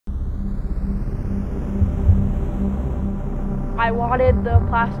I wanted the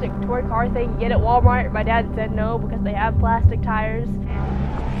plastic toy car thing you get at Walmart. My dad said no because they have plastic tires.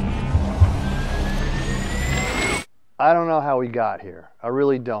 I don't know how we got here. I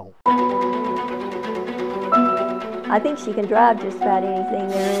really don't. I think she can drive just about anything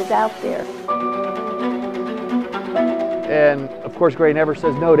there is out there. And of course, Gray never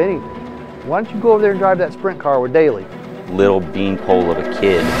says no to anything. Why don't you go over there and drive that sprint car with Daly? Little beanpole of a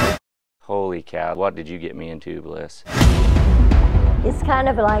kid. Holy cow, what did you get me into, Bliss? It's kind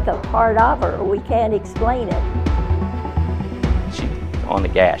of like a part of her. We can't explain it. She's on the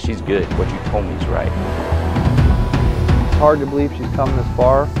gas. She's good. What you told me is right. It's hard to believe she's come this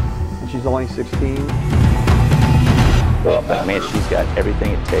far, and she's only 16. But man, she's got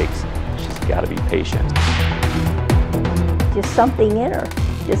everything it takes. She's got to be patient. Just something in her.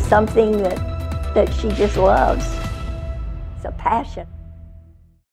 Just something that she just loves. It's a passion.